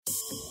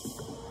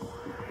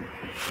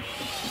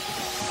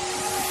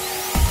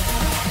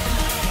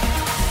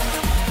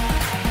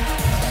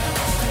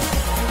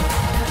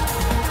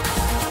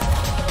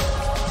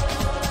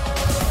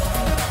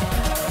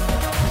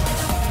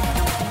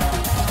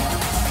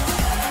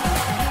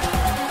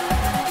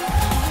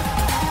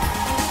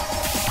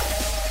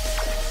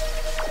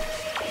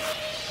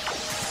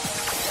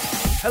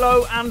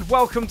Hello and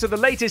welcome to the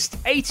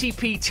latest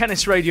ATP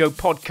Tennis Radio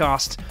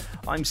podcast.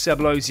 I'm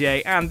Seb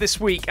Lozier, and this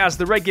week, as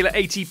the regular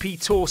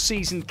ATP Tour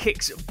season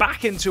kicks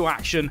back into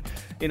action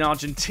in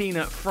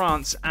Argentina,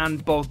 France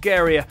and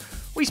Bulgaria,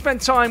 we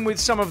spend time with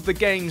some of the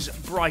game's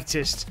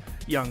brightest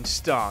young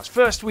stars.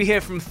 First, we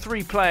hear from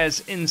three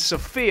players in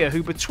Sofia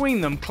who between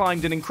them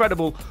climbed an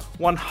incredible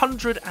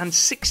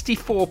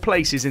 164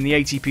 places in the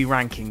ATP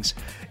rankings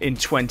in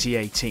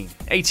 2018.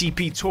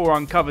 ATP Tour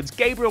Uncovered's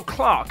Gabriel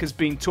Clark has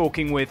been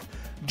talking with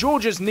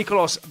Georgia's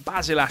Nicolas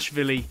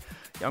Basilashvili,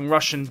 young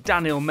Russian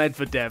Daniil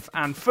Medvedev,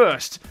 and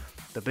first,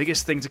 the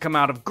biggest thing to come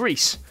out of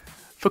Greece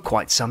for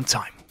quite some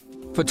time.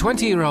 For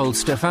 20-year-old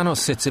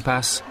Stefanos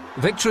Tsitsipas,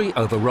 victory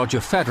over Roger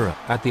Federer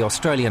at the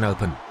Australian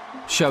Open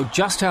showed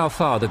just how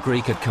far the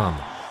Greek had come.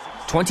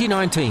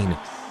 2019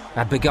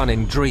 had begun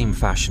in dream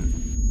fashion.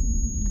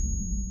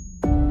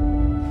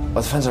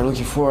 What fans are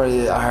looking for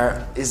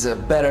is a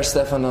better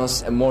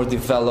Stefanos, a more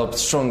developed,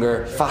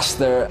 stronger,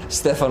 faster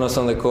Stefanos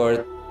on the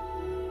court.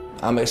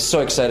 I'm so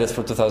excited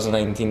for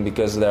 2019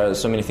 because there are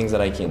so many things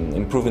that I can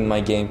improve in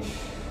my game,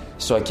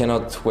 so I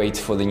cannot wait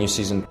for the new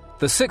season.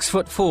 The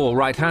 6'4"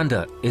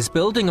 right-hander is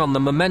building on the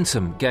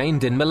momentum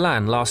gained in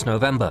Milan last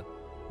November,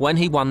 when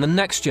he won the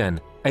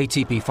next-gen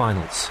ATP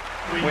Finals.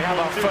 We have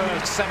our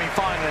first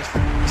semi-finalist.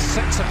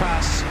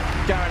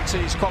 Tsitsipas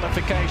guarantees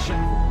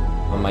qualification.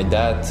 My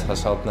dad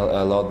has helped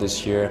a lot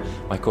this year.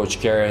 My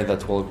coach Jarry,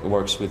 that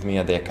works with me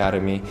at the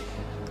academy.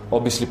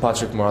 Obviously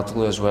Patrick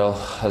Moratoglu as well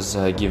has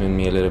given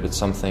me a little bit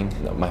something.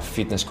 My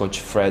fitness coach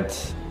Fred,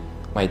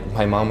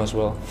 my mom as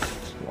well.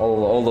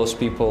 All those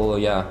people,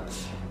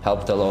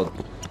 helped a lot.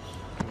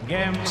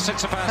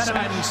 Tsitsipas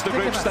ends the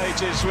group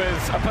stages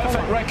with a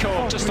perfect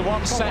record, just the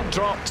one set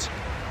dropped.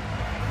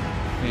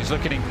 He's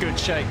looking in good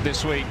shape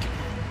this week.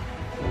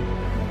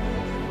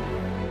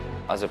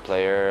 As a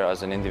player,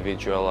 as an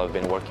individual, I've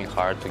been working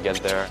hard to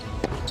get there.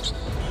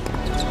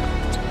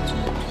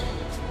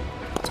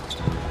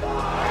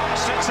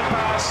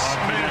 Tsitsipas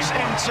moves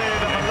into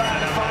the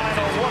Milan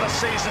final. What a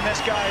season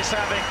this guy is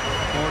having.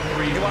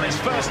 He won his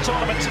first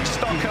tournament in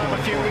Stockholm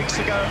a few weeks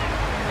ago.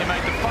 He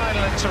made the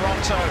final in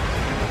Toronto,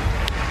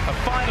 a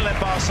final in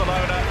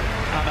Barcelona,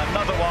 and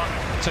another one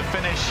to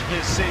finish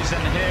his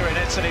season here in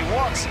Italy.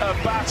 What a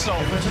battle.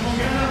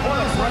 What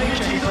a break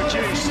he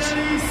produced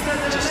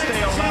to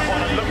steal that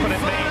one, and look what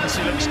it means.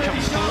 He looks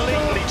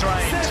completely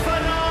drained.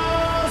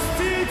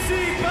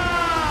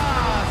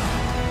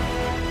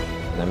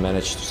 I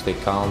managed to stay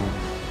calm,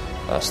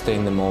 stay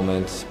in the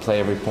moment, play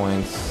every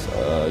point,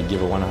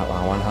 give it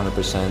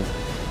 100%.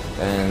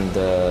 And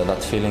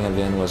that feeling at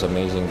the end was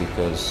amazing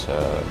because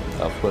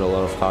I've put a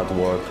lot of hard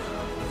work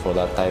for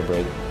that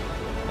tiebreak.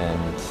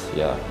 And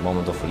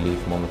moment of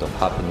relief, moment of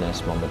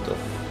happiness, moment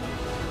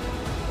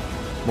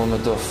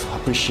of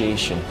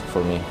appreciation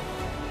for me.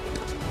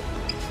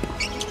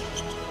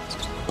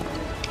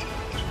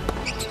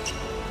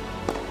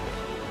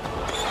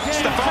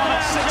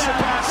 Stefanos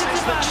Tsitsipas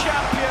is the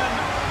champion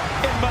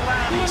in Milan.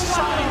 He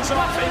signs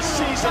off his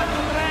season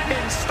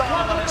in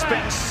style, and it's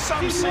been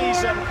some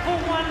season.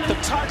 The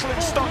title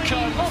in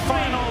Stockholm,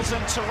 finals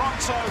in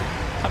Toronto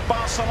and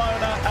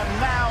Barcelona,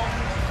 and now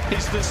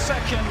he's the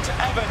second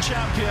ever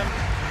champion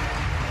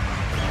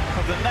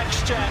of the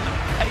next-gen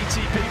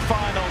ATP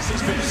Finals.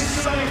 He's been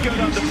so good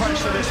under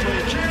pressure this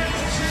week.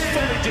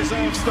 Fully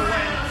deserves the win.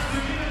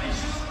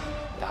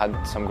 I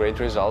had some great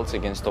results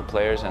against top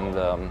players, and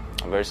I'm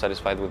very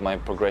satisfied with my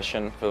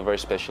progression. I feel very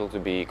special to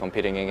be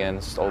competing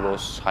against all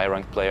those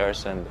high-ranked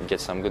players and get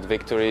some good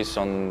victories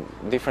on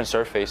different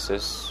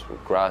surfaces,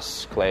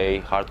 grass, clay,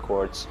 hard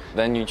courts.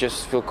 Then you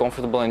just feel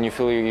comfortable and you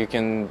feel you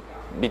can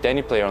beat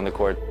any player on the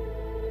court.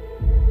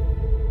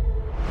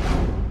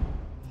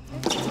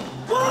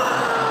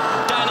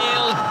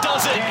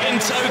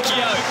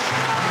 Tokyo.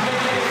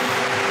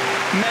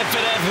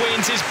 Medvedev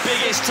wins his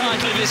biggest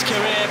title of his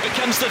career,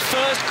 becomes the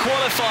first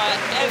qualifier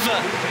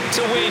ever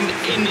to win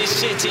in this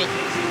city,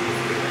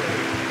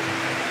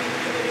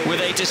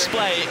 with a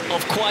display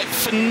of quite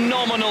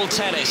phenomenal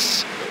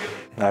tennis.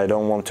 I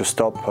don't want to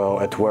stop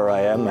at where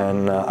I am,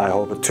 and I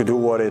hope to do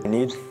what I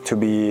need to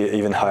be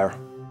even higher.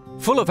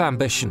 Full of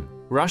ambition,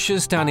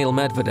 Russia's Daniil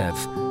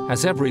Medvedev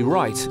has every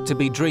right to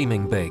be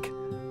dreaming big.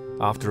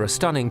 After a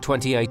stunning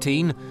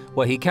 2018,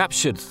 where he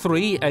captured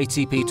 3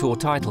 ATP Tour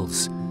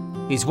titles,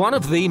 he's one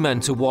of the men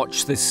to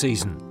watch this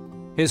season.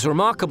 His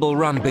remarkable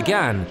run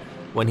began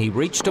when he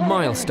reached a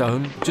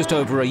milestone just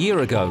over a year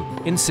ago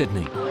in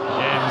Sydney. Game,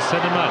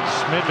 7 match,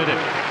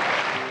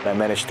 Medvedev. I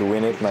managed to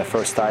win it, my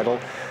first title,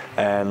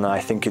 and I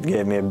think it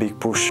gave me a big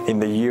push in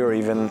the year,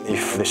 even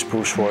if this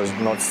push was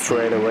not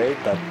straight away.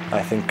 But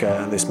I think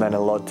this meant a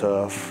lot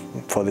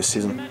for this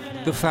season.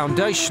 The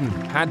foundation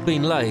had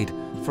been laid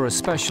for a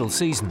special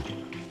season.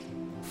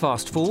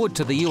 Fast forward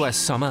to the US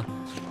summer,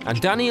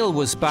 and Daniil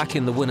was back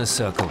in the winner's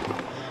circle.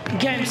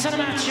 Game, 7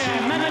 match,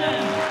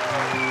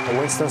 Medvedev.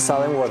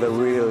 Winston-Salem was a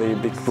really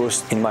big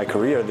boost in my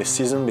career this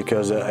season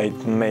because it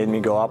made me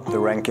go up the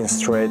ranking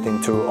straight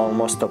into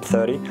almost top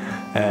 30,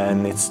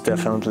 and it's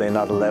definitely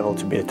another level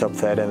to be a top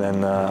 30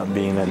 than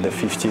being at the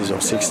 50s or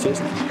 60s.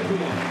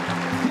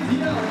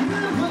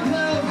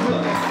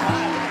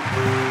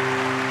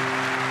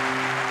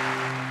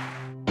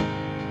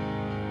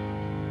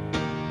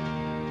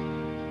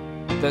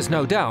 There's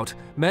no doubt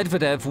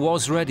Medvedev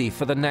was ready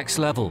for the next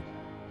level.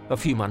 A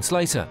few months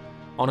later,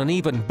 on an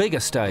even bigger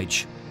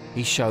stage,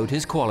 he showed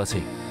his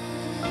quality.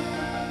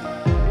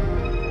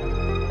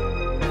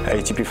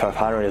 ATP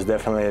 500 is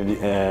definitely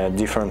a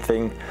different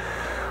thing.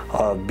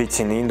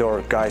 Beating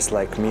indoor guys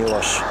like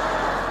Milos.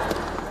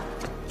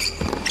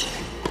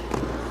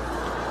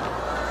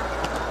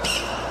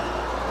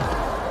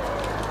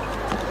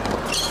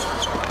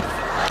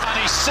 And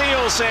he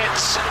seals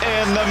it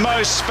in the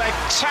most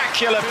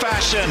spectacular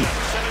fashion.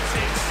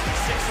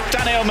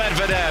 Daniil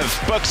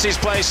Medvedev books his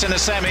place in the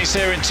semis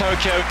here in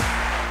Tokyo.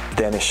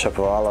 Dennis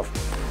Shapovalov.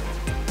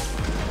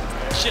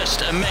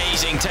 Just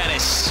amazing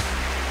tennis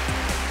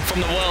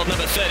from the world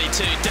number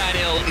 32,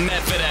 Daniil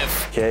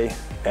Medvedev. Okay,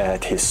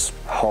 at his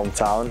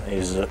hometown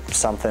is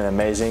something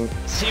amazing.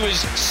 He was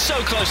so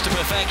close to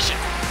perfection.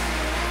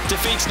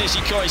 Defeats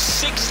Nishikori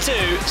 6-2,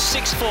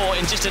 6-4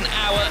 in just an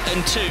hour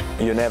and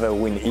 2. You never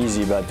win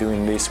easy, but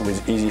doing this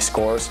with easy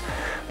scores,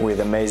 with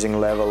amazing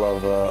level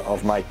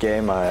of my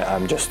game,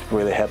 I'm just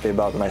really happy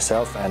about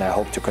myself, and I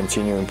hope to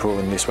continue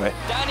improving this way.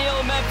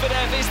 Daniil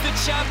Medvedev is the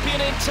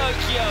champion in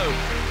Tokyo.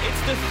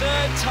 It's the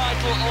third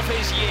title of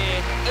his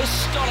year.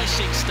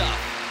 Astonishing stuff.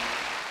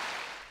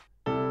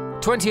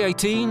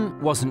 2018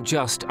 wasn't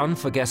just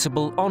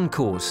unforgettable on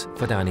course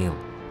for Daniil.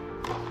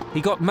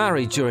 He got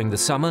married during the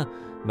summer,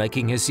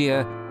 making his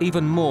year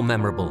even more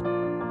memorable.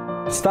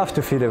 It's tough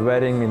to fit a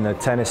wedding in a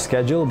tennis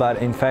schedule, but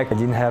in fact I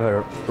didn't have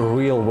a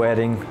real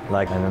wedding,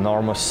 like an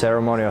enormous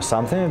ceremony or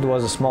something. It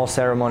was a small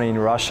ceremony in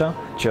Russia,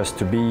 just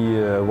to be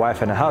a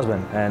wife and a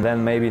husband. And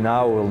then maybe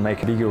now we'll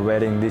make a bigger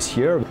wedding this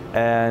year.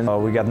 And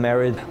we got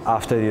married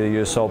after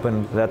the US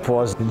Open. That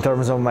was, in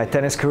terms of my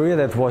tennis career,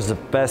 that was the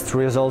best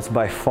results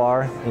by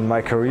far in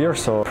my career.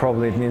 So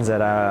probably it means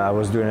that I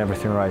was doing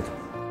everything right.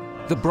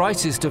 The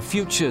brightest of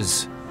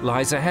futures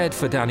lies ahead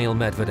for Daniil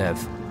Medvedev,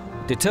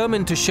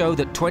 determined to show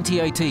that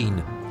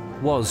 2018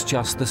 was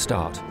just the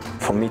start.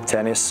 For me,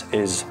 tennis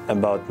is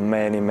about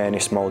many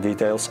small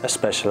details,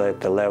 especially at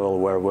the level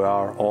where we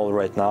are all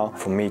right now.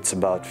 For me, it's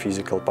about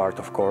physical part,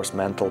 of course,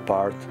 mental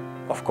part,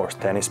 of course,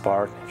 tennis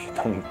part. If you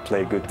don't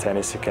play good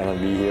tennis, you cannot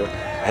be here.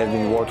 I have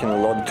been working a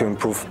lot to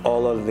improve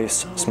all of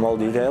these small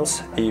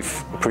details.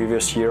 If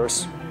previous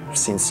years,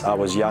 since I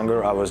was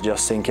younger, I was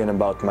just thinking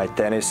about my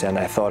tennis, and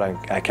I thought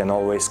I can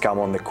always come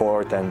on the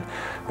court and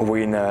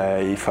win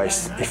if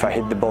I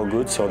hit the ball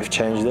good. So I've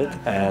changed it,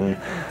 and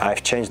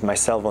I've changed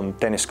myself on the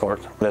tennis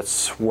court.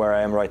 That's where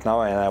I am right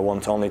now, and I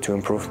want only to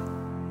improve.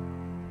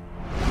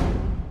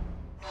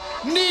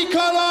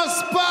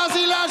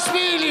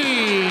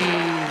 Basilashvili!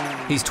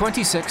 He's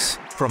 26,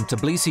 from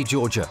Tbilisi,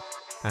 Georgia,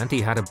 and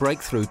he had a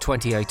breakthrough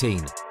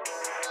 2018.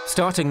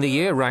 Starting the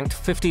year ranked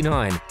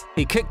 59,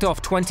 he kicked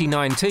off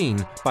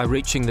 2019 by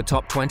reaching the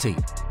top 20.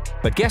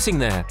 But getting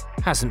there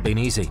hasn't been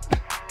easy.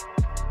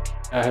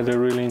 I had a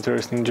really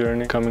interesting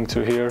journey coming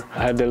to here.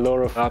 I had a lot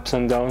of ups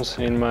and downs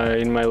in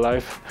my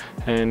life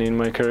and in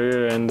my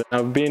career, and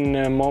I've been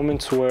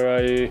moments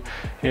where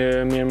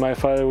me and my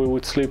father, we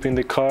would sleep in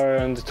the car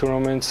and the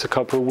tournaments a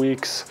couple of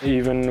weeks.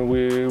 Even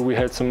we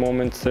had some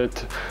moments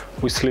that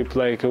we sleep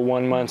like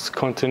 1 month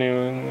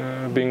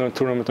continuing being on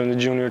tournament, on the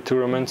junior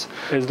tournaments,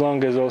 as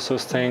long as also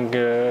staying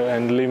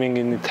and living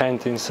in the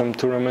tent in some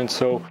tournaments.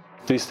 So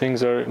these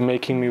things are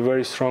making me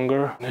very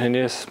stronger, and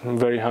yes, I'm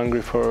very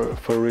hungry for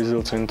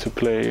results and to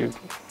play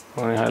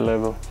on a high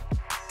level.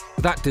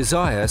 That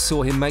desire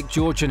saw him make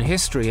Georgian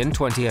history in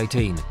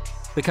 2018,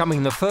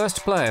 becoming the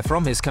first player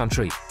from his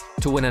country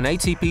to win an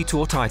ATP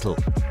Tour title.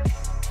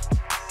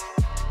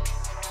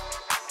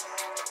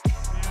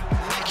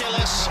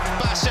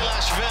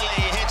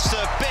 Basilashvili hits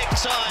the big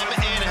time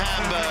in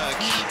Hamburg.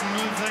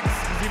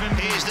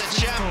 He's the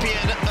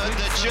champion at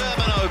the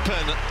German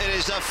Open. It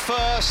is the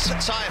first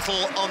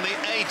title on the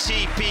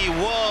ATP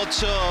World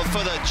Tour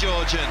for the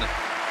Georgian.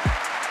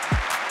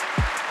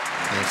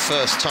 The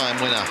first-time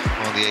winner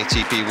on the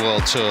ATP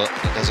World Tour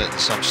that does it in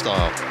some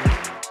style.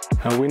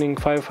 Winning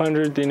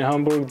 500 in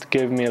Hamburg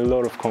gave me a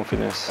lot of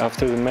confidence.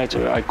 After the match,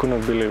 I could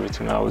not believe it.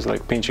 I was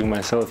like pinching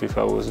myself if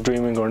I was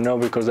dreaming or no,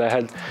 because I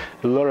had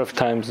a lot of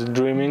times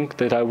dreaming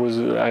that I was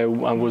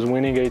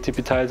winning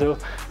ATP title,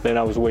 then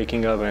I was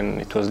waking up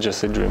and it was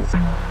just a dream.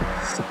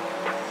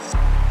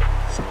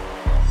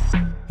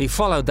 He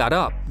followed that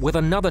up with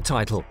another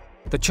title,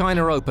 the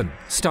China Open,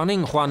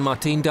 stunning Juan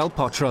Martín del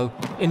Potro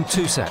in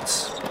 2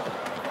 sets.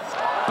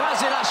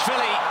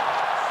 Basilashvili,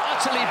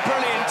 utterly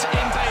brilliant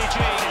in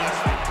Beijing,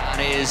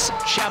 and is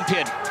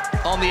champion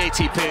on the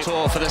ATP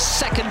Tour for the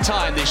second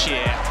time this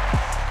year.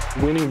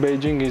 Winning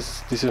Beijing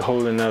this is a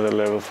whole another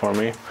level for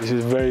me. This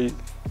is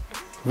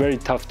very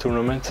tough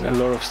tournament. A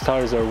lot of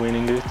stars are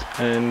winning it,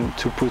 and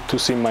to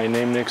see my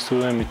name next to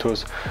them, it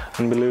was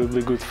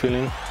unbelievably good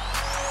feeling.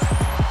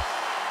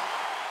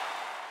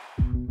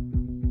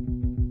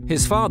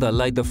 His father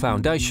laid the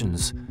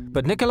foundations,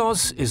 but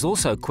Nicolas is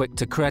also quick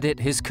to credit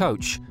his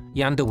coach,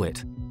 Jan de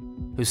Witt,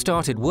 who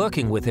started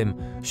working with him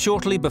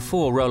shortly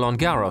before Roland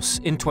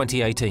Garros in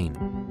 2018.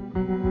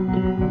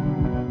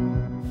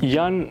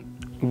 Jan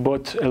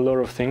bought a lot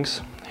of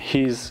things.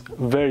 He's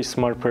a very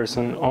smart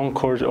person, on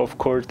court, off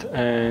court,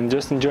 and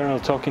just in general,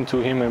 talking to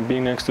him and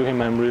being next to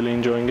him, I'm really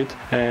enjoying it.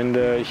 And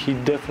he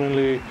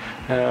definitely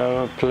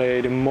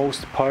played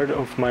most part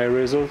of my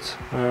results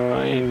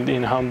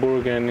in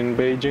Hamburg and in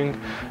Beijing,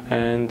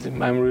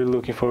 and I'm really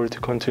looking forward to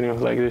continue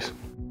like this.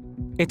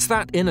 It's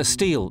that inner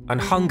steel and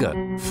hunger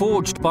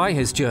forged by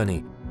his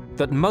journey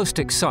that most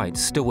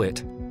excites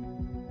DeWitt.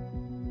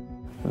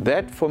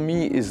 That for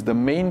me is the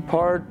main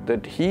part,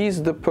 that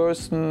he's the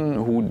person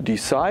who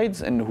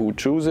decides and who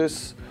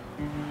chooses.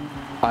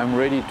 I'm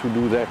ready to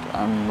do that.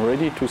 I'm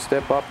ready to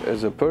step up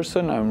as a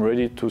person. I'm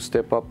ready to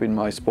step up in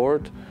my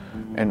sport.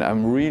 And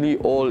I'm really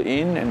all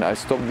in, and I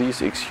stop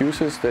these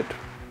excuses that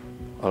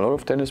a lot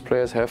of tennis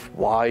players have.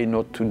 Why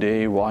not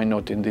today? Why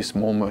not in this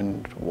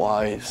moment?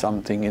 Why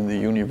something in the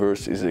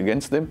universe is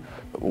against them?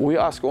 We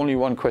ask only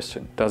one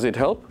question. Does it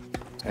help?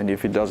 And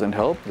if it doesn't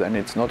help, then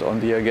it's not on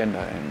the agenda.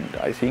 And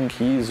I think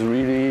he's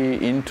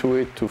really into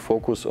it to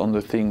focus on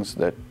the things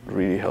that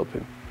really help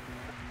him.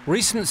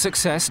 Recent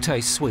success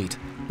tastes sweet,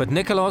 but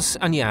Nicolas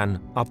and Jan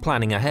are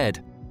planning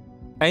ahead,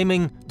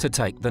 aiming to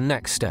take the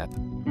next step.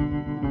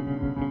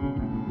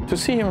 To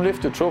see him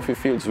lift the trophy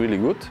feels really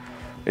good.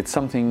 It's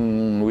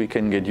something we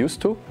can get used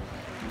to.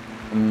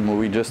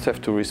 We just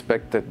have to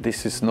respect that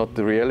this is not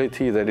the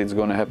reality, that it's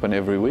going to happen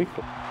every week.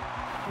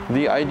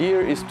 The idea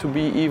is to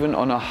be even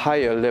on a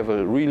higher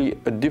level, really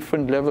a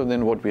different level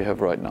than what we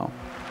have right now.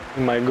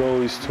 My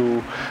goal is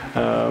to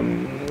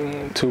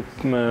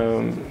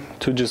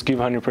just give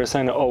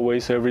 100%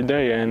 always, every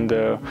day, and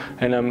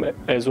I'm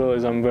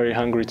I'm very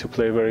hungry to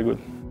play very good.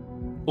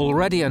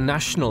 Already a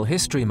national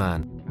history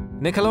man,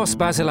 Nicolas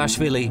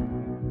Basilashvili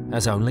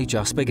has only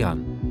just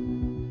begun.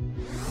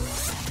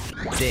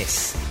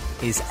 This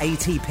is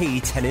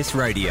ATP Tennis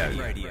Radio.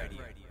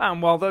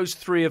 And while those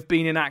three have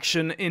been in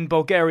action in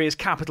Bulgaria's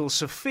capital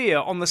Sofia,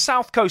 on the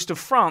south coast of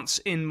France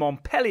in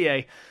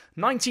Montpellier,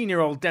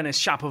 19-year-old Denis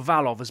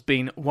Shapovalov has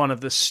been one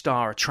of the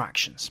star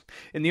attractions.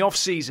 In the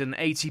off-season,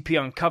 ATP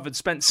Uncovered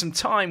spent some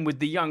time with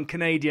the young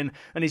Canadian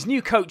and his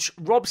new coach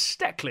Rob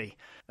Steckley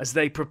as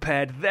they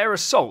prepared their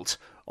assault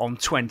on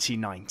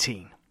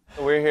 2019.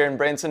 We're here in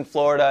Branson,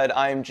 Florida at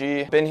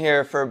IMG. Been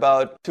here for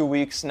about 2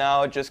 weeks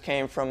now. Just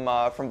came from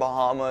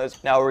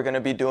Bahamas. Now we're going to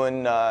be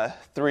doing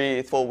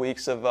 3 full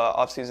weeks of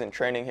off-season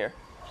training here.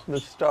 The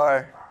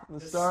star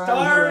is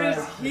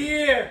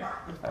here!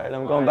 All right,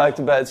 I'm going back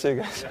to bed. See you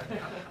guys.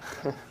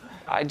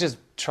 I just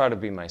try to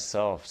be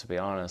myself, to be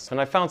honest.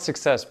 And I found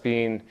success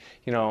being,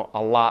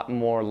 a lot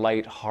more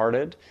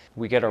lighthearted.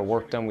 We get our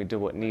work done, we do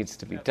what needs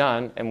to be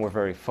done, and we're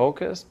very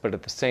focused, but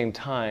at the same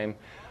time,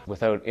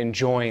 without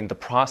enjoying the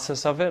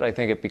process of it, I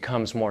think it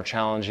becomes more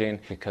challenging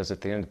because at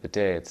the end of the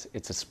day,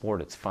 it's a sport,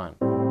 it's fun.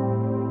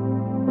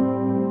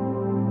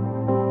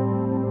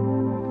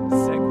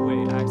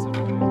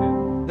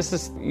 This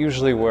is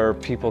usually where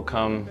people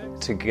come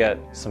to get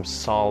some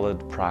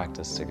solid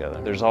practice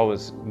together. There's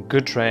always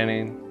good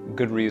training,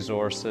 good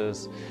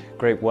resources,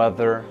 great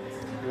weather.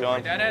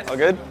 John, all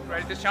good?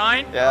 Ready to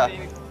shine? Yeah.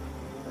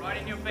 Right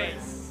in your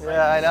face.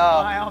 Yeah, I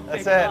know.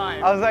 That's it.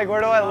 I was like,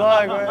 where do I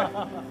look?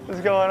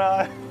 What's going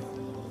on?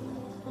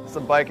 It's the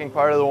biking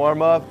part of the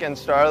warm-up, getting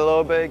started a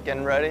little bit,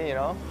 getting ready,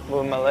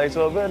 moving my legs a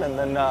little bit, and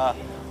then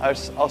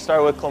I'll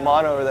start with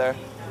Clement over there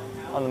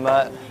on the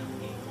mat.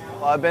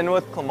 Well, I've been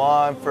with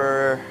Clement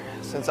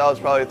since I was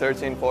probably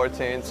 13,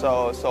 14,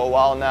 so a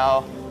while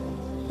now.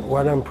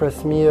 What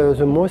impressed me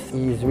the most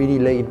is really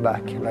laid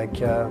back. Like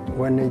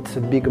when it's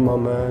a big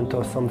moment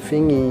or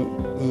something,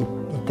 he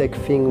takes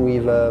things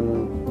with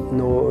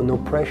no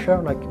pressure.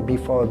 Like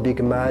before a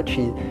big match,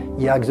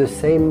 he acts the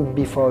same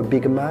before a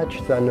big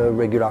match than a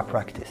regular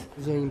practice.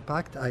 The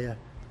impact,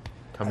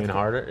 coming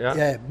harder, yeah.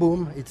 Yeah,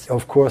 boom.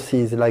 Of course,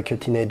 he's like a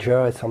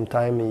teenager. And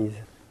sometimes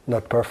he's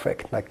not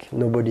perfect. Like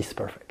nobody's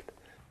perfect.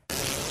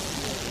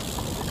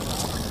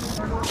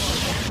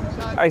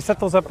 I set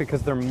those up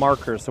because they're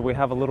markers, so we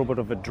have a little bit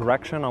of a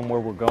direction on where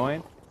we're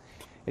going.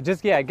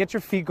 Get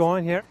your feet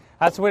going here.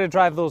 That's the way to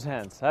drive those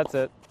hands. That's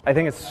it. I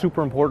think it's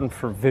super important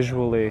for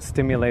visually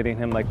stimulating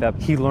him like that.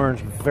 He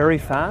learns very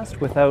fast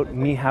without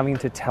me having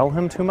to tell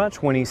him too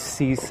much when he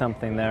sees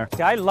something there.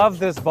 I love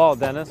this ball,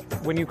 Dennis,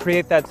 when you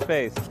create that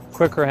space.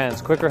 Quicker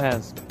hands, quicker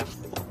hands.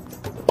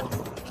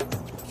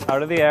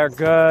 Out of the air.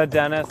 Good,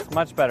 Dennis.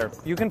 Much better.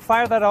 You can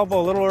fire that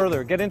elbow a little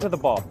earlier. Get into the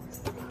ball.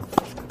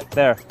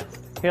 There.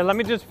 Here, let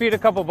me just feed a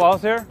couple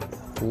balls here.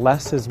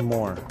 Less is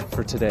more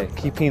for today.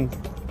 Keeping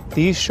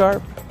these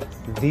sharp,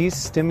 these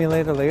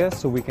stimulated like this,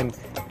 so we can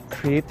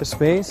create the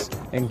space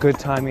and good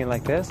timing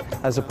like this,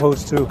 as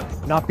opposed to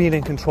not being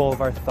in control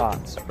of our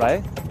thoughts,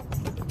 right?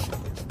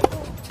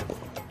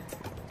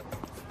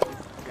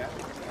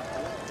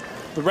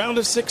 The round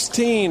of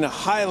 16, a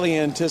highly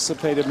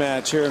anticipated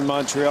match here in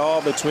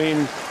Montreal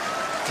between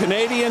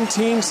Canadian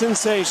team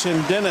sensation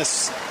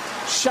Denis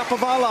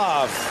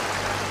Shapovalov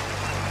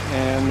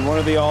and one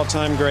of the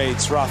all-time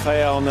greats,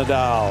 Rafael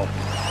Nadal.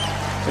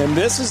 And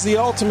this is the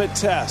ultimate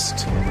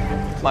test.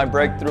 My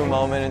breakthrough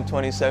moment in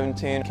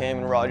 2017 came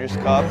in Rogers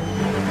Cup.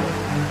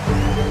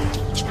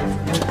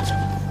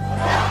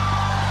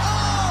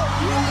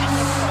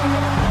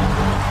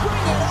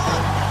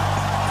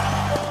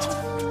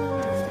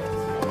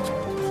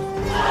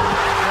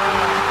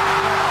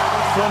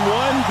 From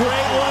one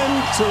great one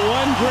to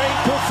one great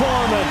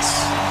performance.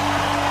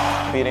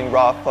 Beating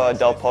Rafa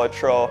Del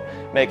Potro,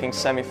 making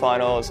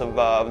semifinals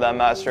of that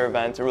master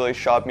event, it really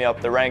shot me up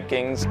the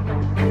rankings.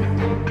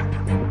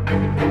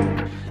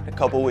 A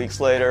couple weeks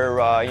later,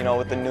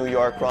 with the New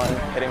York run,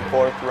 hitting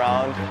 4th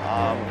round,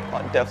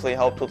 definitely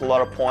helped with a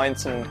lot of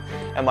points and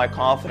my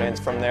confidence.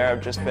 From there,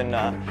 I've just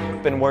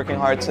been working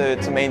hard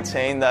to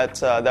maintain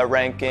that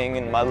ranking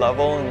and my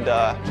level and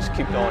just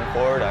keep going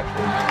forward,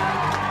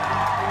 actually.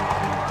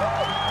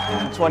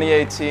 In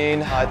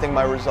 2018, I think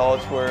my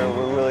results were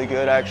really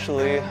good,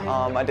 actually.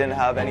 I didn't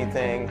have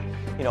anything,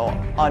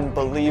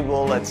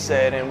 unbelievable, let's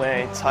say. I didn't win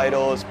any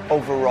titles.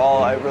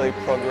 Overall, I really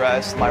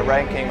progressed. My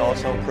ranking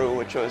also improved,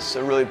 which was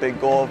a really big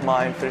goal of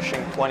mine,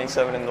 finishing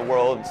 27 in the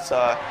world. It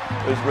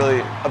was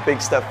really a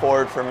big step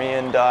forward for me,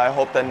 and I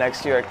hope that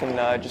next year I can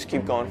just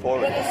keep going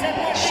forward.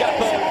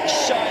 Chapo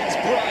shines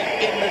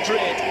bright in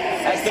Madrid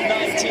as the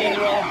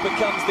 19-year-old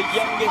becomes the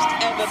youngest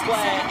ever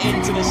player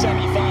into the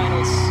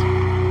semi-finals.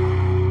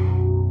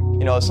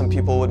 Some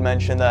people would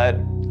mention that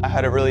I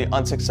had a really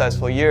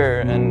unsuccessful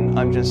year, and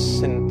I'm just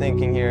sitting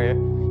thinking here,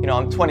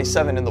 I'm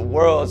 27 in the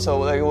world, so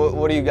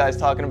what are you guys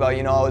talking about?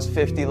 I was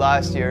 50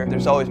 last year.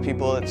 There's always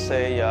people that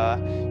say,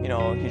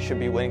 you should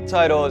be winning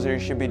titles or you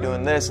should be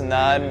doing this and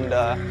that, and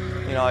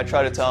I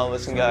try to tell them,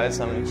 listen guys,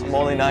 I'm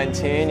only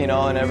 19,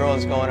 and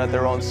everyone's going at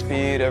their own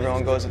speed,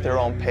 everyone goes at their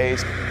own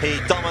pace. He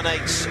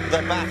dominates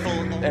the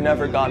battle. It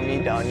never got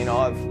me down,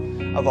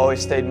 I've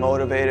always stayed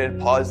motivated,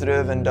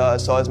 positive, and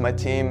so has my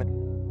team.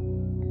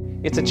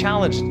 It's a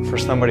challenge for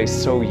somebody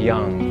so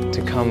young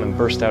to come and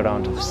burst out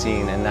onto the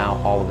scene and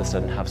now all of a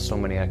sudden have so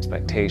many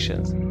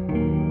expectations.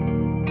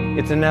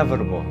 It's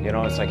inevitable,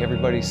 it's like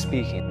everybody's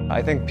speaking.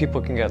 I think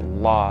people can get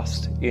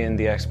lost in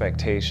the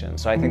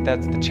expectations. So I think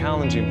that's the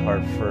challenging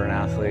part for an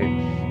athlete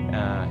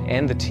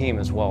and the team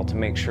as well, to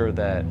make sure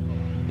that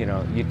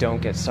you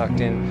don't get sucked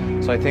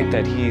in. So I think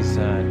that he's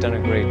done a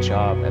great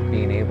job at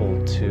being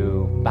able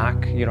to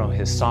back,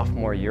 his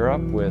sophomore year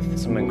up with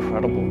some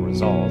incredible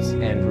results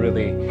and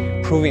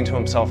really proving to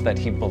himself that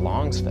he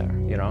belongs there,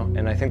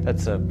 And I think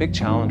that's a big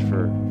challenge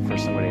for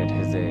somebody at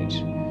his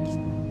age.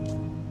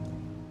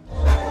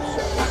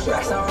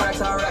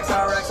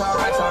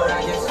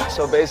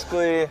 So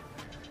basically,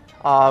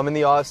 in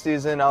the off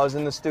season, I was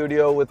in the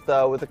studio with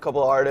a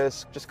couple of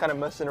artists, just kind of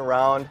messing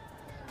around.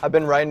 I've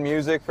been writing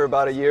music for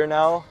about a year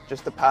now,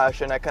 just a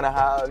passion I kind of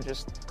have,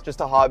 just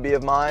a hobby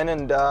of mine,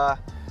 and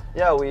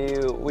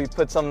we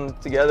put something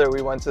together.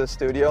 We went to the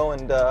studio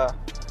and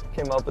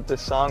came up with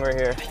this song right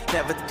here.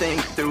 Never think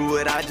through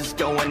it, I just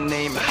go and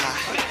name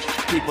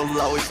it. People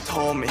always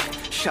told me,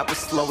 Shapo,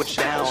 slow it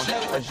down.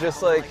 It's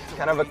just like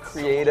kind of a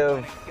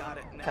creative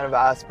kind of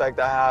aspect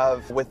I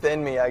have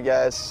within me, I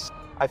guess.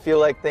 I feel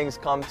like things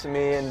come to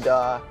me and,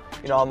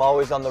 I'm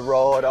always on the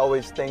road,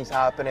 always things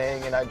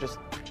happening, and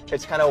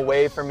it's kind of a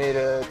way for me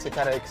to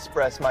kind of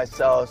express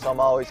myself, so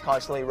I'm always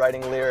constantly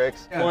writing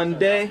lyrics. Yeah. One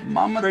day,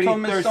 Mama told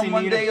me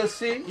one day you'll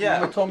see. Yeah.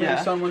 Mama told me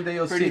one day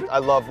you'll see. I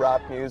love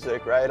rap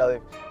music, right?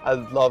 I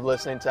love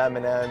listening to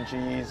Eminem,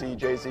 G-Eazy,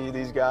 Jay-Z,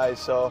 these guys,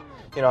 so,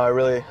 I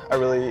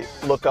really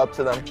look up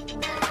to them.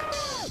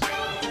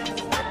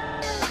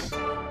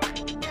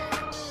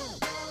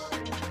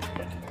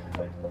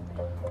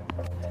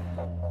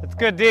 It's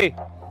good, D.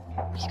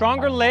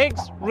 Stronger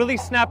legs, really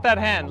snap that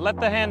hand. Let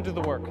the hand do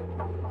the work.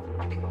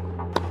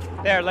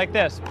 There, like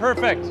this.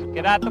 Perfect.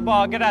 Get at the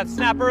ball.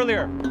 Snap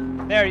earlier.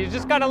 There, you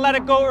just got to let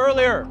it go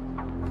earlier.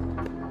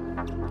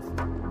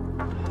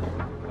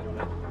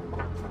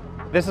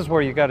 This is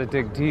where you got to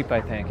dig deep,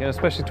 I think, and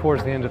especially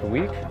towards the end of the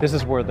week. This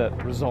is where the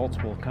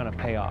results will kind of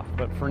pay off.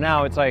 But for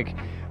now, it's like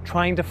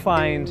trying to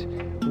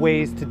find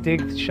ways to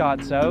dig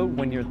shots out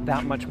when you're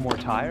that much more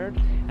tired.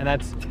 And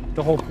that's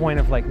the whole point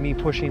of like me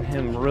pushing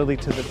him really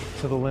to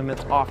the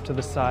limits, off to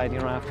the side,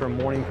 after a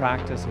morning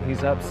practice, and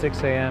he's up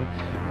 6 a.m.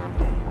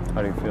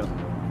 How do you feel?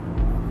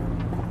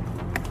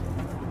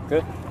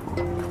 Good?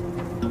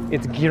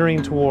 It's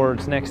gearing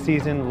towards next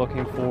season,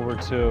 looking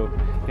forward to,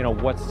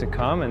 what's to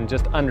come, and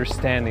just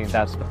understanding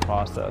that's the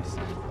process.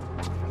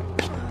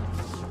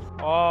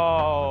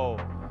 Oh,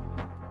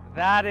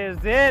 that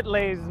is it,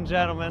 ladies and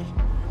gentlemen.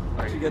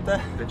 Did you get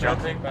that? The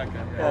jumping back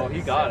in. Oh,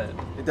 he got it.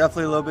 You're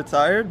definitely a little bit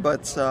tired,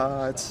 but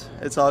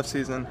it's off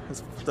season.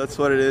 That's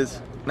what it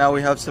is. Now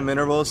we have some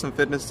intervals, some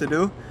fitness to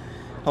do.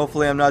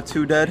 Hopefully I'm not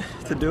too dead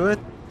to do it.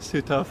 It's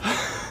too tough.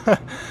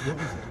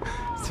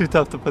 It's too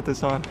tough to put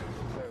this on.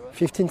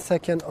 15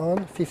 seconds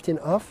on, 15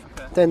 off,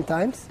 10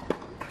 times.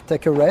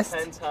 Take a rest.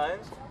 10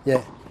 times?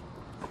 Yeah.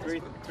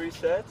 Three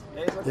sets?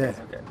 Yeah.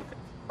 Okay.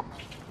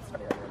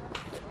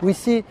 We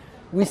see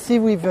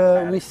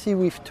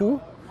with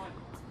two.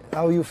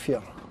 How you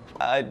feel?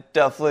 I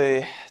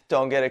definitely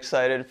don't get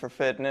excited for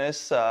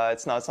fitness.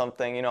 It's not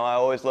something, I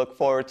always look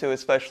forward to,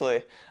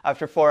 especially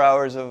after 4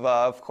 hours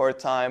of court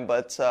time.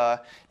 But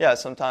yeah,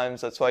 sometimes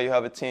that's why you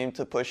have a team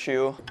to push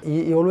you.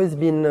 He always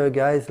been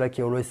guys like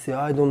he always say,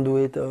 I don't do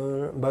it,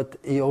 but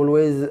he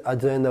always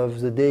at the end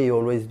of the day he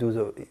always puts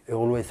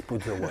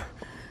the work.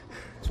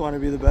 Just want to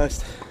be the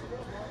best.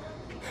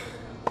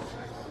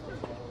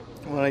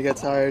 When I get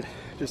tired,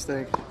 just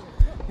think,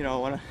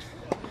 I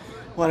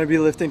want to be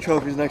lifting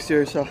trophies next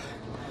year. So.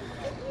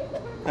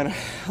 And it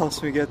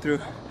helps me get through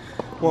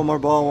one more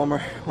ball,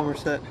 one more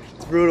set.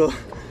 It's brutal.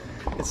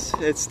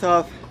 It's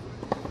tough,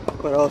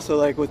 but also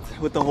like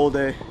with the whole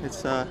day,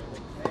 it's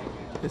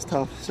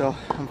tough. So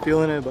I'm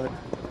feeling it, but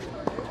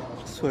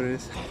it's what it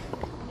is.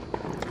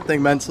 I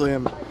think mentally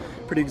I'm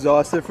pretty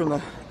exhausted from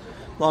the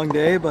long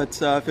day, but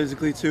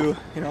physically too.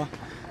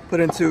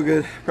 Put in 2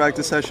 good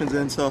practice sessions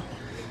in, so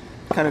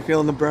kind of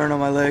feeling the burn on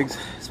my legs,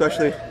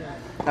 especially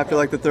after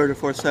like the 3rd or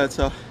 4th set.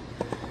 So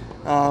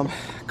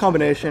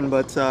combination,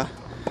 but.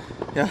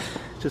 Yeah,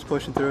 just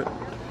pushing through it.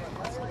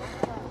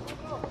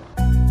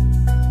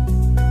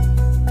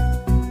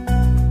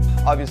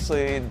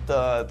 Obviously,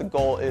 the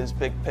goal is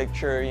big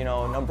picture,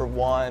 number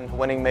 1,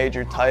 winning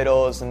major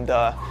titles and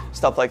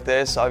stuff like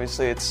this.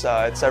 Obviously, it's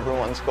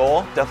everyone's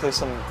goal. Definitely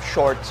some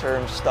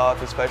short-term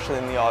stuff, especially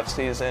in the off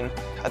season.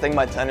 I think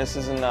my tennis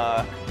is in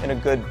a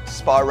good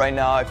spot right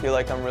now. I feel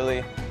like I'm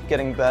really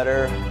getting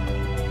better.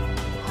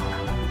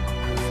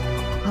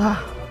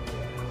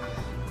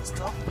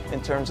 In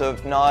terms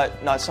of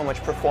not so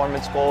much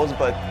performance goals,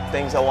 but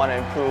things I want to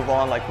improve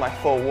on, like my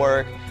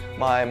footwork,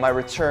 my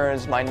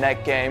returns, my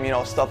net game,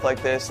 stuff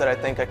like this that I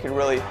think I could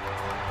really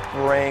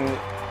bring,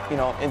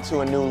 into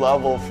a new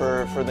level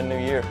for the new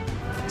year.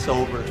 It's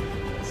over.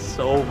 It's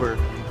over.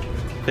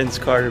 Vince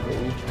Carter,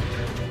 baby.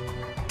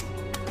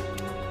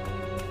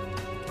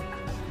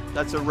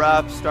 That's a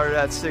wrap. Started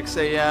at 6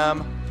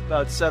 a.m.,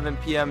 about 7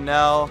 p.m.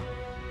 now.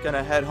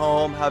 Gonna head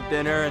home, have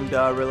dinner, and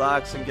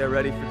relax and get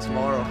ready for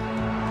tomorrow.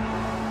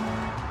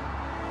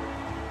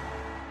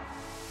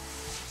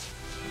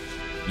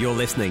 You're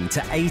listening to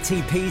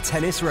ATP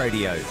Tennis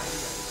Radio.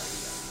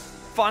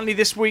 Finally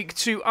this week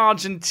to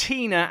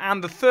Argentina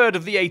and the 3rd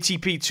of the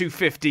ATP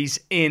 250s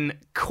in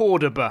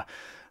Cordoba.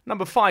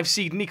 Number 5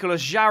 seed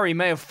Nicolas Jarry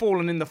may have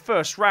fallen in the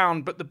first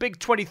round, but the big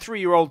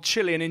 23-year-old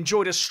Chilean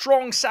enjoyed a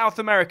strong South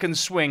American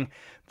swing,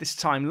 this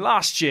time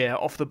last year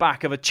off the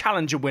back of a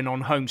challenger win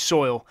on home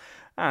soil.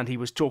 And he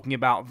was talking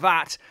about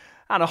that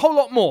and a whole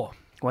lot more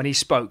when he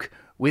spoke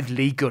with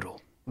Lee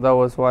Goodall. That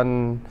was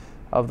one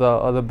of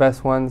the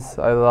best ones.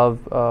 I love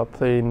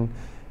playing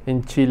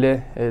in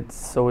Chile. It's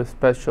so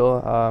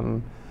special.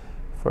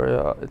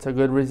 It's a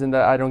good reason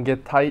that I don't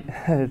get tight.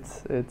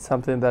 it's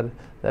something that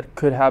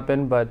could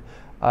happen, but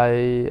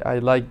I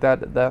like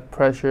that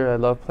pressure. I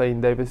love playing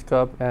Davis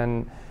Cup,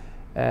 and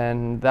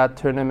that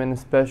tournament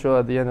is special.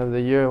 At the end of the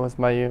year, it was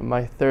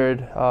my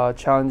 3rd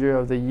challenger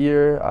of the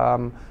year.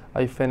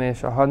 I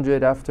finished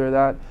 100 after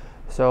that,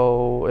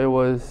 so it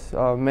was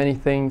many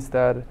things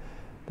that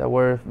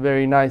were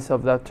very nice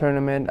of that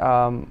tournament.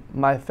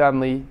 My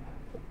family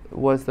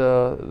was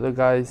the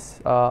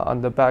guys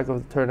on the back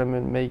of the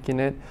tournament making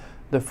it.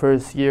 The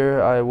first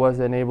year I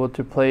wasn't able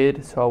to play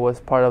it, so I was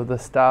part of the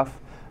staff.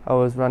 I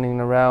was running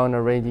around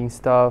arranging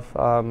stuff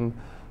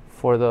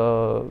for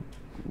the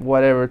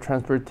whatever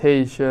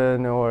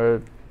transportation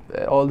or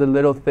all the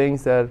little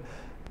things that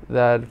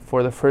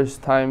for the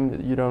first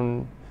time you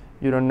don't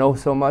know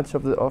so much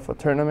of a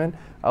tournament.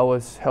 I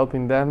was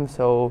helping them,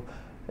 so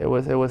it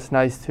was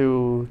nice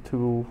to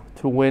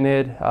win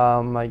it.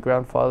 My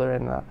grandfather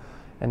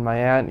and my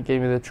aunt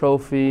gave me the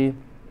trophy.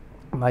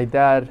 My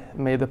dad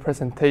made the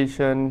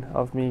presentation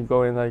of me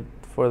going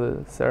for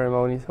the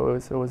ceremony, so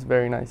it was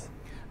very nice.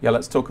 Yeah,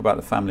 let's talk about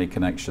the family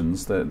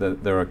connections.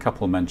 There are a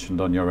couple mentioned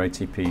on your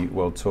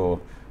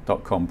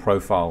ATPWorldTour.com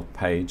profile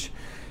page.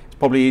 It's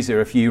probably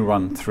easier if you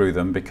run through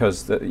them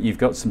because you've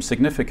got some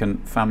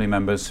significant family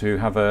members who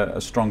have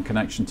a strong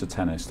connection to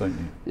tennis, don't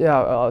you?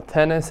 Yeah,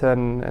 tennis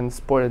and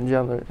sport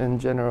in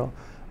general.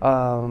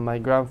 My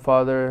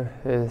grandfather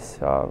is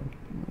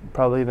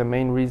probably the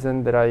main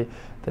reason that I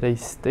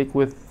stick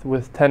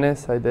with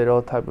tennis. I did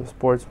all type of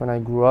sports when I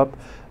grew up,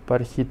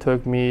 but he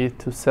took me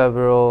to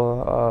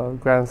several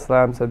Grand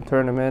Slams and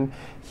tournaments.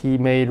 He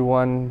made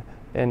one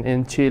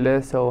in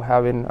Chile, so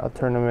having a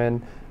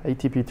tournament,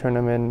 ATP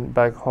tournament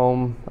back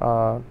home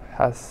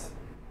has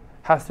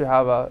to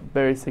have a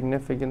very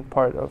significant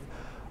part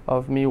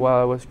of me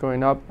while I was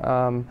growing up.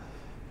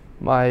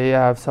 I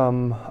have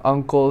some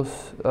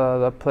uncles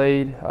that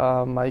played.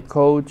 My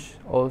coach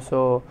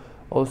also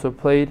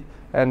played,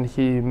 and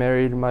he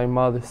married my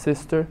mother's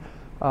sister.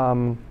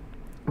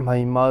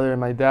 My mother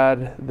and my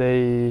dad,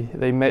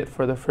 they met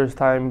for the first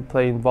time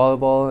playing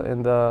volleyball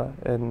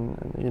in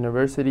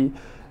university.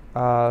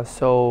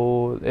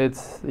 So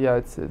it's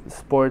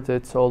sports.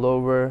 It's all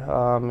over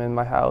in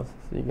my house.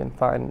 You can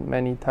find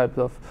many types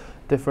of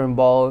different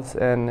balls,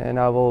 and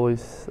I've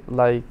always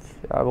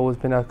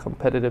been a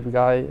competitive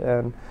guy,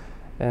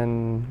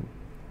 and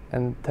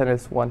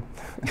tennis won.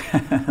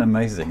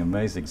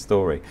 Amazing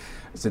story.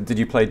 So did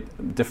you play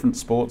different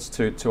sports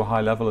to a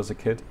high level as a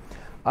kid?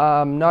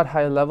 Not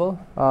high level,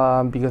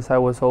 because I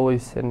was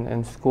always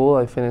in school.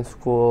 I finished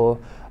school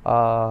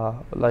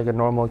like a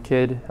normal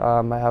kid.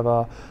 I have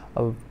a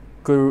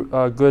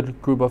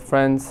good group of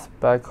friends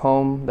back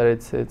home that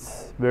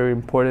it's very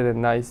important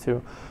and nice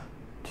to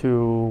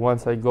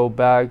once I go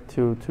back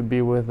to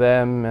be with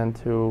them and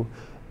to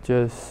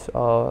just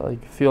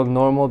like feel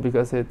normal,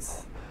 because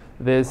it's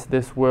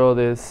this world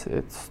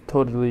it's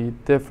totally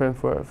different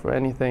for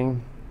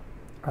anything.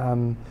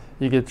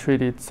 You get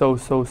treated so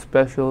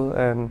special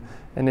and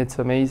it's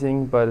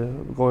amazing, but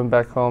going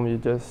back home you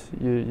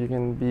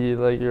can be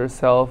like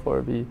yourself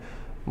or be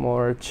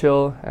more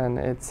chill, and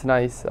it's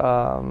nice.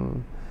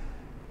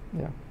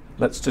 Yeah.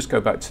 Let's just go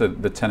back to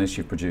the tennis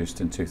you produced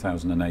in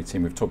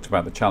 2018. We've talked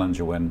about the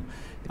Challenger win.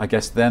 I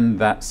guess then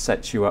that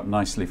sets you up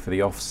nicely for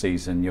the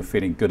off-season. You're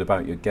feeling good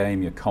about your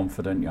game, you're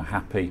confident, you're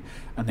happy,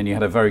 and then you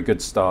had a very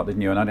good start,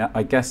 didn't you? And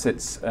I guess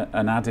it's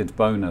an added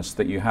bonus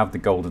that you have the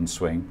Golden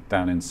Swing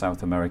down in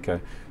South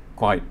America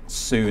quite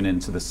soon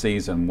into the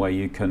season, where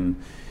you can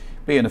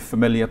be in a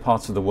familiar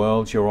part of the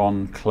world. You're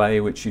on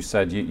clay, which you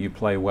said you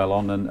play well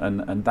on,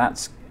 and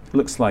that's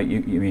looks like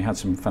you had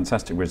some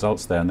fantastic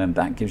results there, and then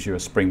that gives you a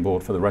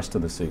springboard for the rest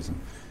of the season.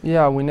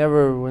 Yeah, we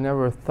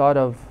never thought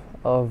of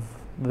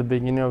the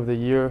beginning of the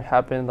year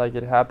happened like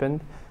it happened.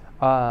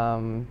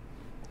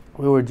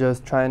 We were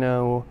just trying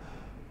to.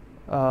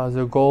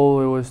 The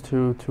goal was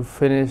to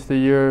finish the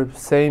year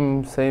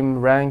same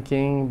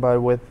ranking,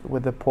 but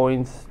with the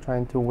points,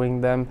 trying to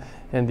win them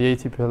in the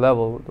ATP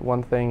level.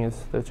 One thing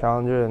is the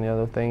Challenger, and the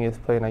other thing is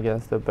playing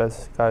against the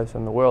best guys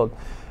in the world.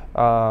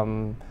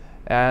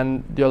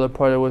 And the other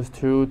part was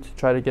to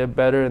try to get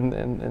better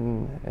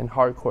in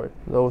hard court.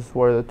 Those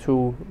were the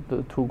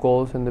two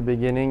goals in the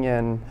beginning,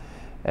 and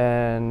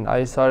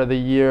I started the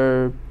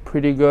year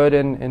pretty good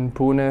in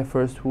Pune.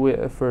 First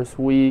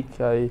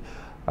week I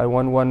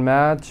won one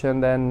match,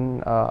 and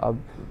then a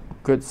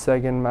good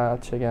second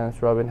match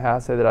against Robin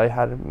Hasse that I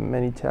had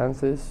many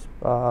chances,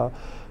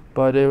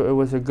 but it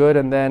was a good.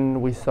 And then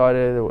we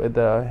started with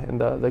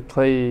the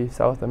clay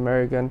South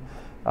American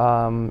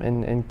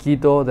in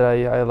Quito. That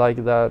I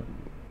like that.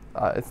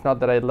 It's not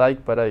that I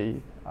like, but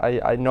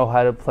I know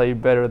how to play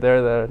better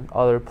there than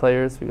other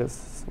players,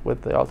 because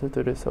with the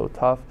altitude is so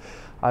tough.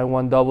 I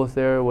won doubles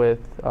there with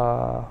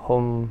Politnik,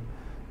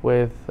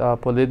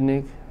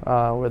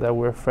 where that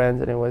we're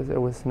friends, and it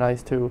was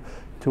nice to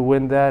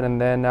win that.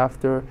 And then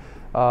after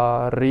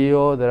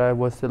Rio, that I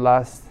was the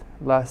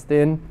last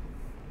in,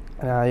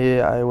 and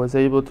I was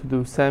able to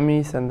do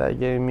semis, and that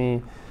gave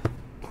me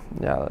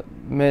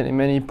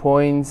many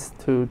points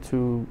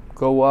to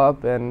go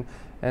up. And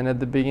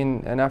at the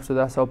beginning, and after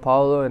that Sao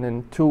Paulo, and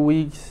in 2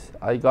 weeks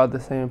I got the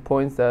same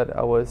points that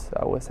I was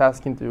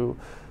asking to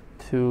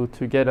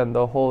get on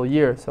the whole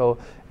year. So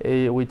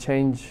we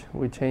changed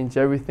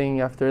everything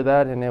after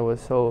that, and it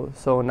was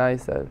so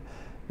nice that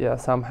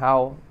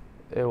somehow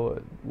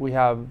we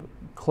have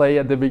clay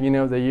at the beginning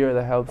of the year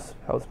that helps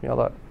me a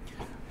lot.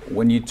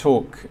 When you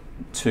talk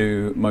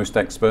to most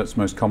experts,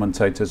 most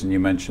commentators, and you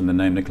mentioned the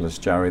name Nicolas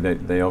Jarry,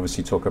 they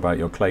obviously talk about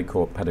your clay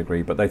court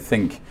pedigree, but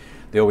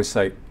they always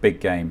say big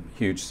game,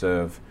 huge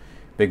serve,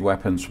 big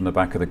weapons from the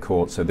back of the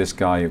court, so this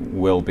guy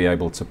will be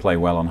able to play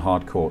well on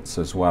hard courts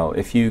as well.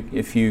 If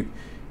you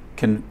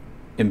can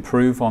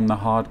improve on the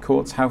hard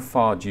courts, how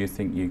far do you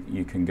think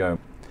you can go?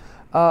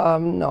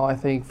 No, I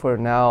think for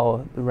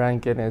now the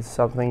ranking is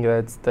something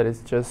that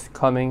is just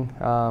coming.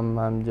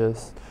 I'm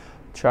just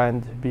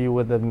trying to be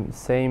with the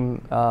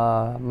same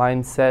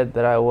mindset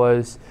that I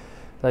was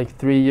like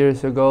 3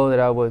 years ago, that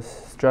I was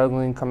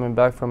struggling coming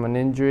back from an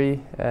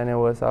injury, and it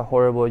was a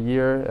horrible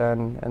year.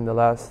 And the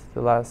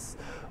last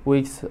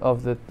weeks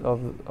of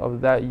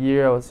that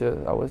year, I was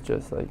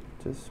just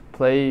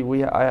play.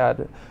 I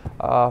had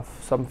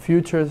some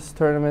futures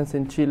tournaments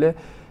in Chile,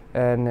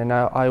 and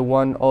I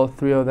won all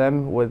 3 of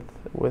them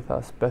with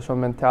a special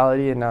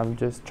mentality, and I'm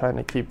just trying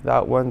to keep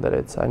that one.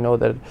 I know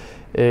that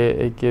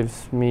it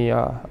gives me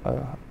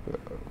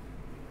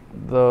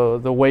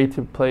the way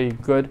to play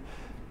good.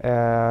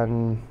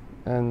 And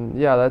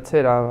yeah, that's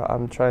it.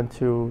 I'm trying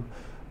to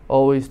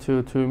always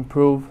to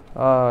improve.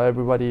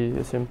 Everybody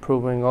is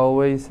improving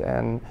always,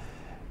 and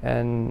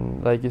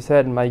like you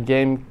said, my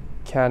game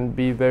can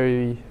be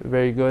very,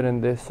 very good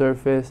in this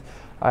surface.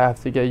 I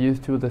have to get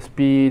used to the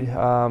speed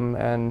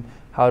and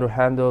how to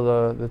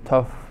handle the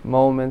tough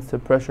moments, the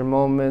pressure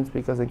moments,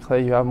 because in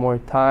clay you have more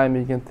time.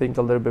 You can think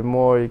a little bit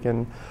more. You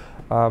can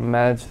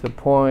manage the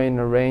point,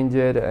 arrange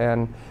it,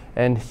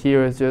 and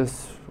here it's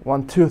just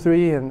 1, 2,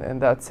 3,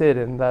 and that's it.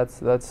 And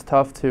that's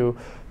tough to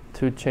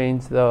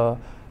change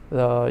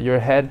your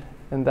head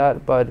in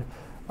that, but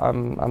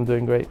I'm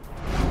doing great.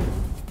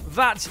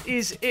 That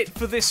is it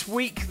for this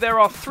week. There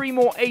are 3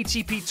 more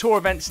ATP Tour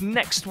events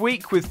next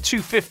week, with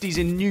 250s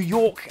in New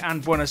York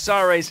and Buenos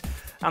Aires,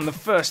 and the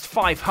first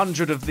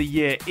 500 of the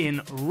year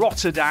in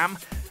Rotterdam.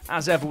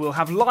 As ever, we'll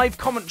have live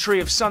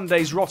commentary of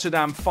Sunday's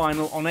Rotterdam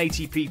final on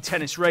ATP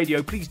Tennis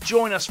Radio. Please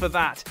join us for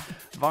that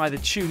via the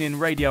TuneIn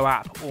Radio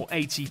app or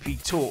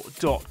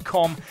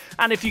atptour.com.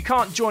 And if you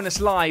can't join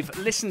us live,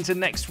 listen to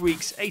next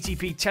week's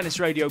ATP Tennis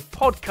Radio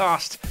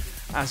podcast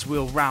as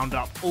we'll round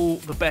up all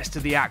the best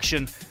of the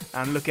action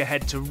and look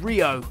ahead to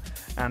Rio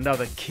and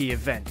other key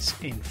events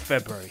in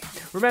February.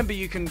 Remember,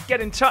 you can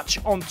get in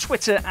touch on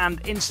Twitter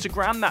and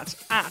Instagram,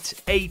 that's at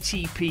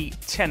ATP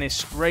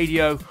Tennis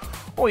Radio,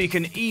 or you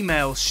can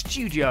email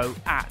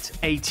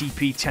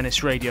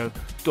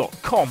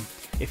studio@atptennisradio.com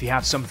if you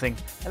have something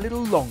a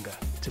little longer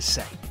to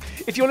say.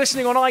 If you're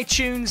listening on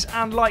iTunes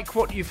and like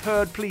what you've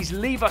heard, please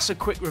leave us a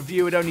quick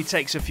review. It only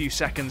takes a few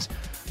seconds.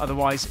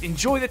 Otherwise,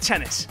 enjoy the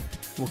tennis.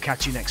 We'll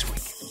catch you next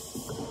week.